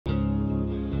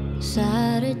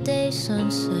Saturday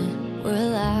sunset, we're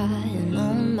lying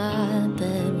on my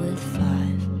bed with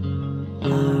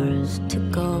 5 hours to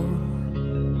go.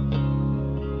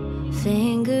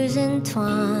 Fingers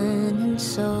entwined, and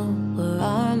so were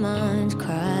our minds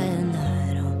crying,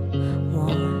 I don't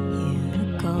want you to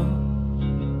go.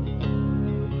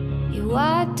 You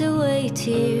wiped away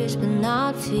tears, but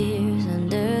not fears,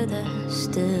 under the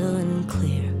still and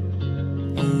clear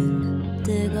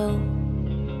indigo.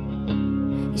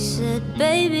 You said,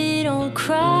 baby, don't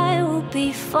cry, we'll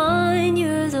be fine.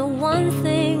 You're the one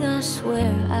thing I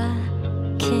swear I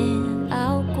can't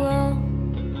outgrow.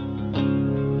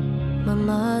 My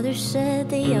mother said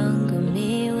the younger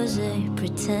me was a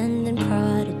pretending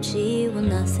prodigy. Well,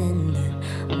 nothing that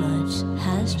much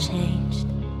has changed.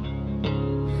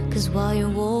 Cause while you're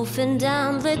wolfing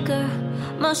down liquor,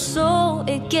 my soul,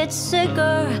 it gets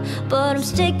sicker. But I'm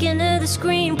sticking to the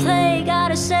screenplay.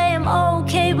 Gotta say I'm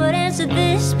okay, but answer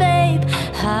this, babe.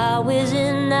 How is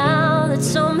it now that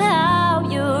somehow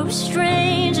you're a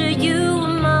stranger? You were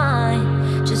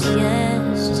mine just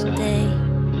yesterday.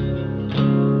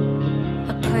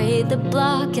 I pray the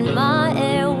block in my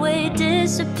airway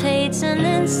dissipates and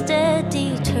instead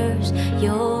deters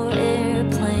your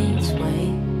airplane's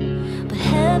way. But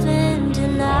heaven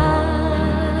denied,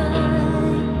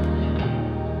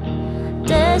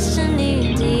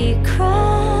 destiny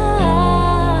decried,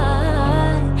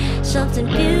 something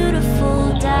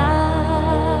beautiful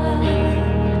died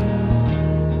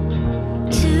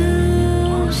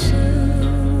too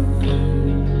soon.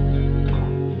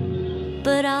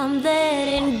 But I'm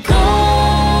letting go,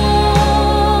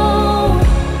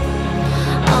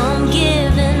 I'm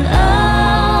giving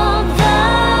up the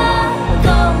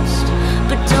ghost.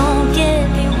 But don't get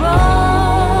me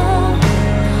wrong,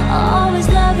 I always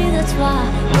love you, that's why I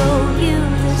wrote you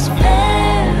this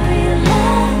very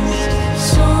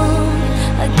last song.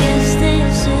 I guess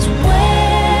this is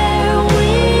where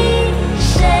we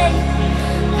say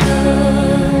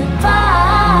goodbye.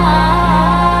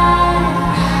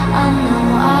 I know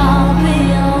I'll be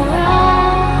alright.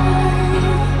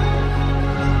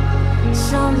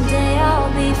 Someday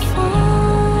I'll be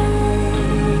fine,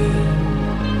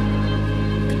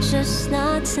 but just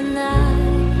not tonight.